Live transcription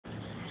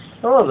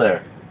Hello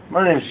there,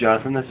 my name is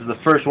Jonathan. This is the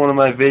first one of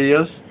my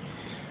videos.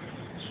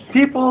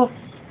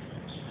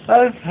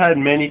 I've had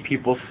many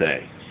people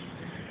say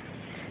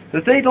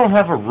that they don't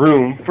have a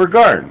room for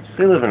gardens.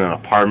 They live in an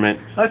apartment,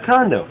 a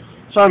condo.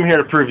 So I'm here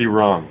to prove you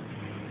wrong.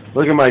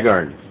 Look at my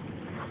garden.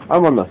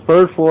 I'm on the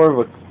third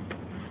floor of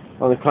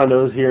on the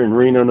condos here in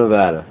Reno,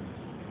 Nevada.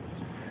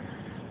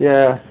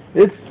 Yeah,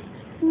 it's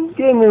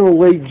getting into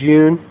late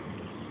June,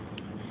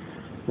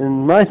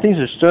 and my things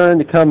are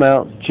starting to come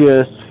out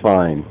just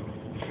fine.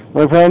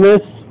 My problem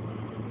is,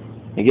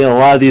 I get a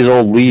lot of these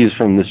old leaves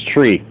from this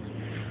tree.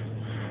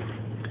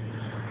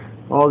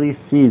 All these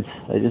seeds,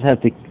 I just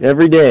have to,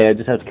 every day, I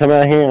just have to come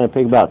out here and I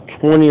pick about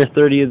 20 or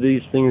 30 of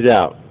these things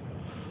out.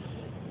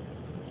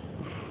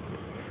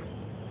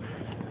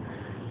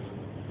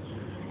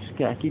 Just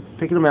gotta keep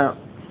picking them out.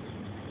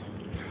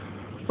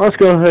 Let's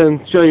go ahead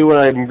and show you what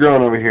I've been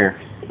growing over here.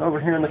 Over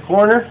here in the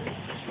corner,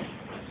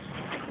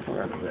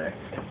 where are they?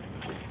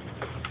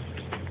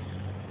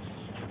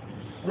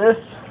 This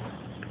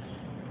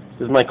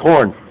is my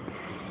corn.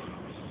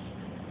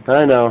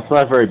 I know, it's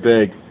not very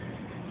big.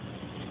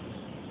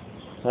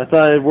 I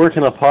thought I'd work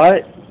in a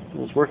pot. I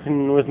was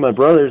working with my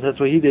brothers. That's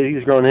what he did. He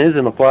was growing his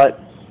in a pot.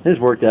 His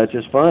worked out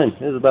just fine.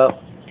 It was about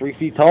 3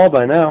 feet tall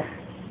by now.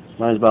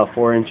 Mine's about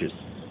 4 inches.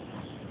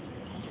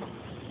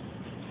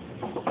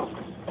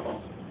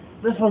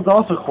 This one's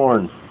also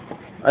corn.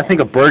 I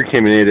think a bird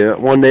came and ate it.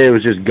 One day it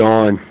was just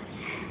gone.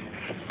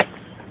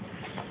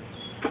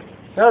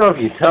 I don't know if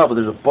you can tell, but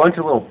there's a bunch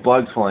of little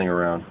bugs flying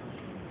around.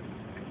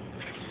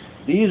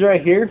 These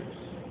right here,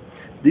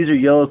 these are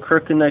yellow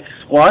crooked-neck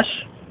squash.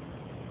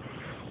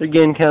 They're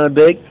getting kind of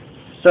big.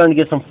 Starting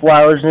to get some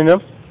flowers in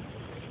them.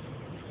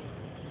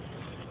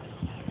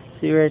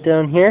 See right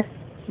down here?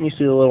 You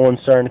see the little ones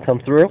starting to come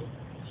through.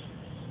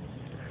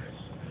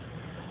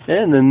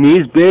 And then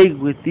these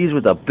with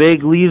the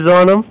big leaves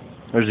on them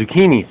are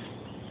zucchinis.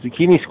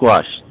 Zucchini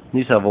squash.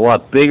 These have a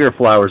lot bigger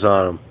flowers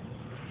on them.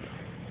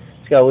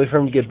 Just gotta wait for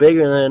them to get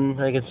bigger and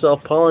then I can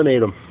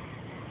self-pollinate them.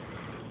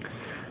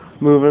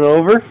 Moving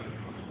over,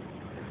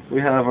 we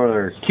have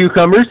our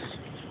cucumbers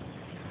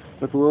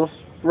with the little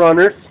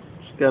runners.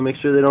 Just gotta make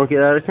sure they don't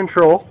get out of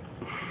control.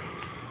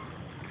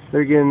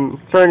 They're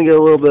starting to get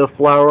a little bit of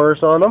flowers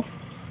on them.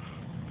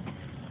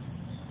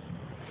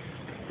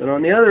 And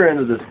on the other end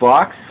of this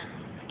box,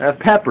 I have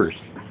peppers.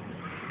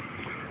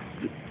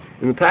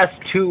 In the past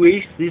 2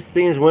 weeks, these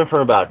things went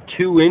from about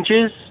 2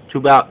 inches to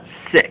about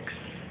 6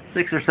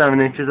 or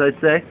 7 inches,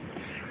 I'd say.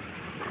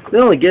 They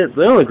only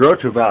grow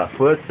to about a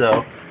foot,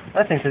 so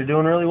I think they're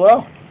doing really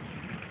well.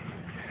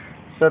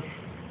 But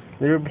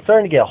they're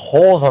starting to get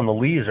holes on the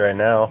leaves right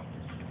now.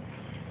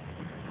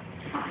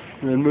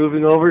 And then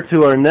moving over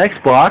to our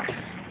next box.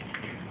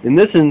 In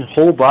this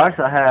whole box,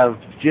 I have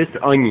just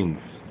onions.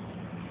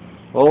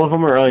 All of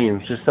them are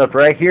onions. Just up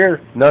right here,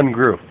 none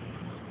grew.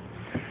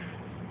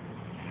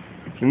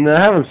 And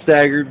I have them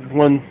staggered.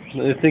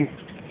 I think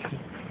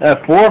I have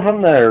 4 of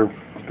them that are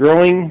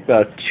growing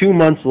about 2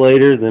 months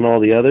later than all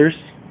the others.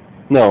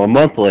 No, a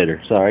month later,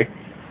 sorry.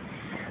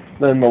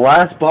 Then the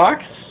last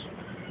box,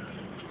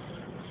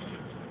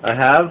 I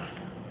have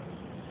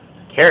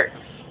carrots.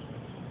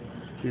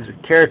 These are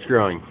carrots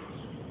growing.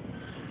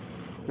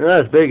 They're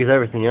not as big as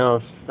everything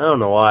else. I don't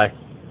know why.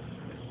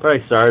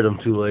 Probably started them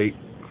too late.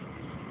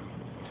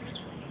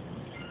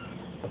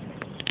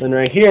 Then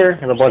right here,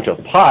 in a bunch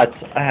of pots,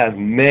 I have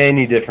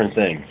many different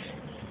things.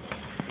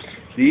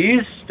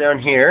 These down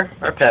here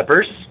are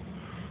peppers.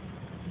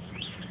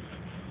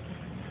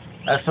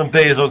 I have some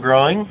basil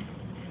growing.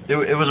 It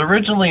was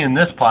originally in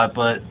this pot,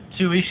 but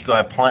 2 weeks ago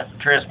I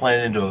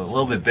transplanted into a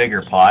little bit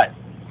bigger pot,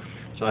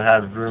 so it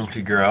had room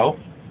to grow.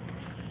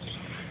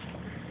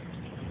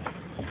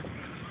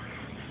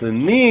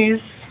 Then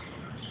these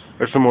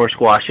are some more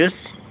squashes.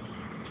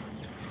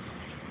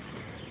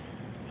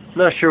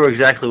 Not sure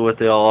exactly what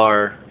they all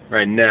are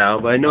right now,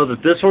 but I know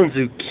that this one's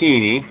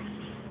zucchini.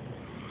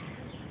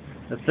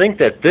 I think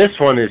that this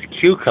one is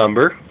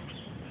cucumber.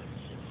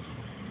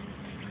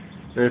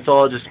 And it's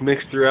all just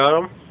mixed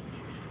throughout them.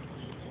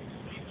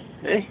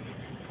 Okay.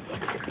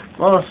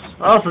 Well,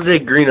 I also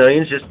did green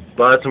onions. Just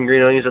bought some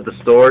green onions at the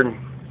store and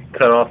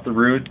cut it off at the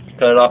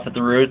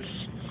roots,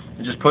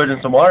 and just put it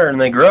in some water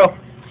and they grow.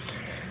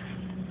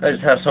 I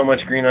just have so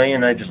much green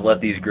onion, I just let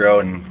these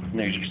grow, and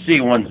as you can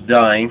see, one's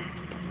dying.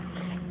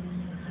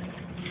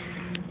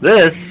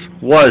 This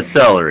was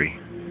celery.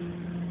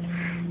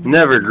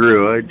 Never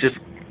grew.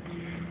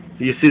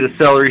 You see the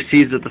celery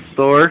seeds at the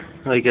store,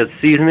 like as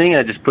seasoning.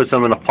 I just put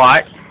some in a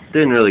pot.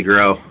 Didn't really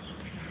grow.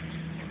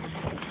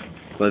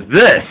 But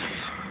this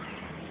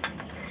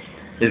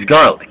is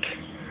garlic.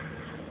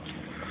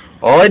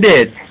 All I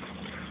did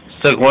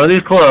was took one of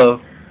these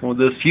cloves with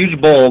this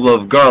huge bulb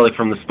of garlic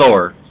from the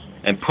store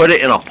and put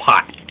it in a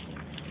pot,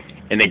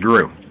 and it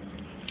grew.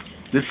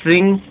 This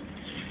thing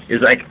is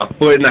like 1.5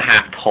 feet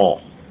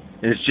tall.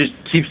 And it just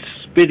keeps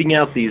spitting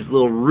out these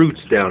little roots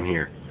down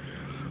here.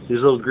 These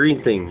little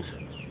green things.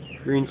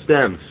 Green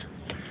stems.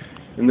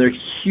 And they're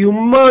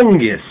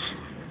humongous.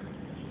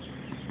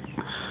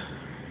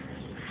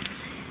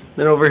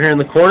 Then over here in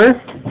the corner,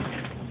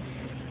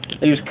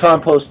 I use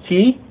compost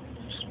tea.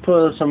 Just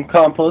put some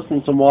compost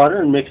and some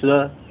water and mix it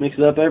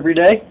up every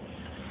day.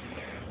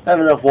 I have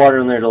enough water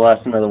in there to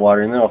last another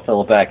water, and then I'll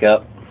fill it back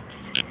up.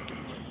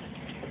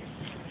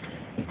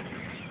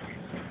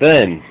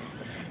 Then,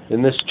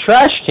 in this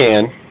trash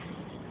can,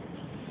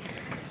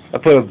 I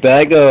put a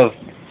bag of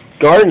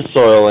garden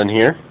soil in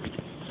here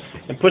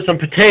and put some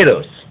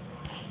potatoes.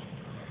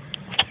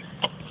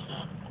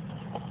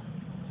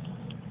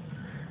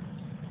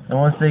 And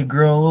once they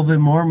grow a little bit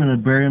more, I'm going to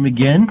bury them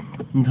again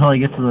until I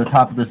get to the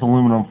top of this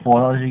aluminum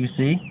foil, as you can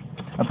see.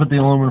 I put the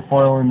aluminum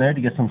foil in there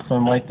to get some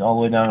sunlight all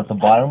the way down at the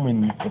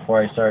bottom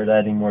before I started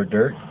adding more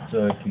dirt,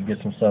 so I could get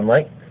some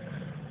sunlight.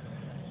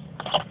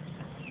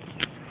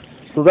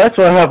 So that's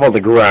why I have all the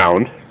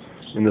ground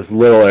in this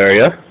little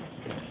area.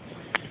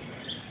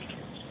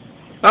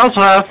 I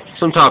also have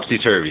some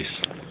topsy-turvies.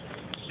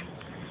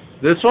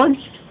 This one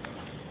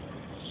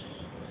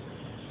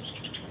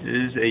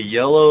is a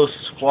yellow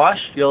squash,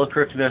 yellow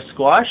crooked-nest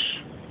squash.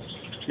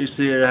 You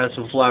see it has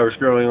some flowers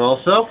growing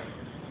also.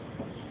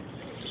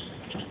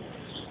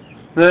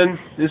 Then,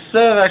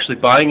 instead of actually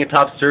buying a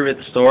topsy-turvy at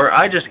the store,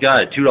 I just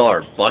got a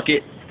 $2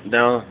 bucket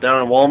down at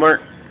Walmart.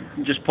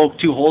 Just poke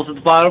 2 holes at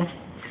the bottom.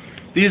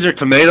 These are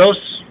tomatoes.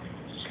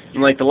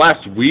 In like the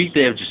last week,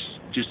 they have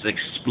just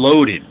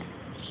exploded.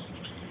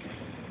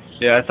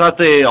 Yeah, I thought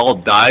they all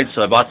died,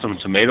 so I bought some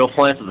tomato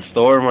plants at the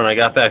store, and when I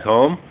got back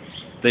home,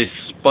 they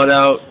spit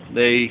out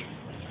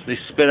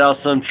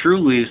some true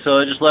leaves, so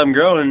I just let them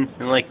grow, and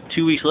like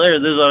 2 weeks later,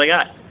 this is what I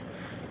got.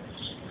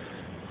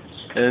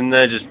 And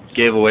I just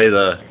gave away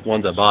the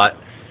ones I bought.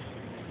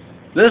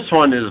 This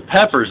one is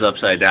peppers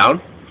upside down.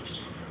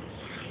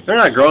 They're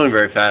not growing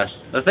very fast.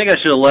 I think I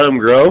should have let them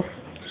grow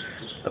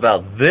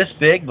about this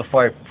big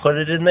before I put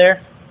it in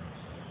there,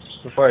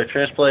 before I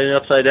transplanted it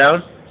upside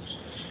down.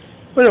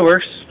 But it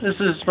works. This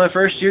is my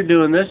first year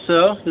doing this,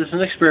 so this is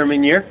an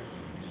experiment year.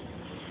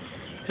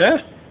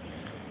 Okay?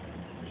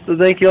 So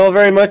thank you all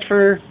very much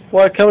for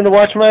coming to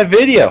watch my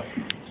video.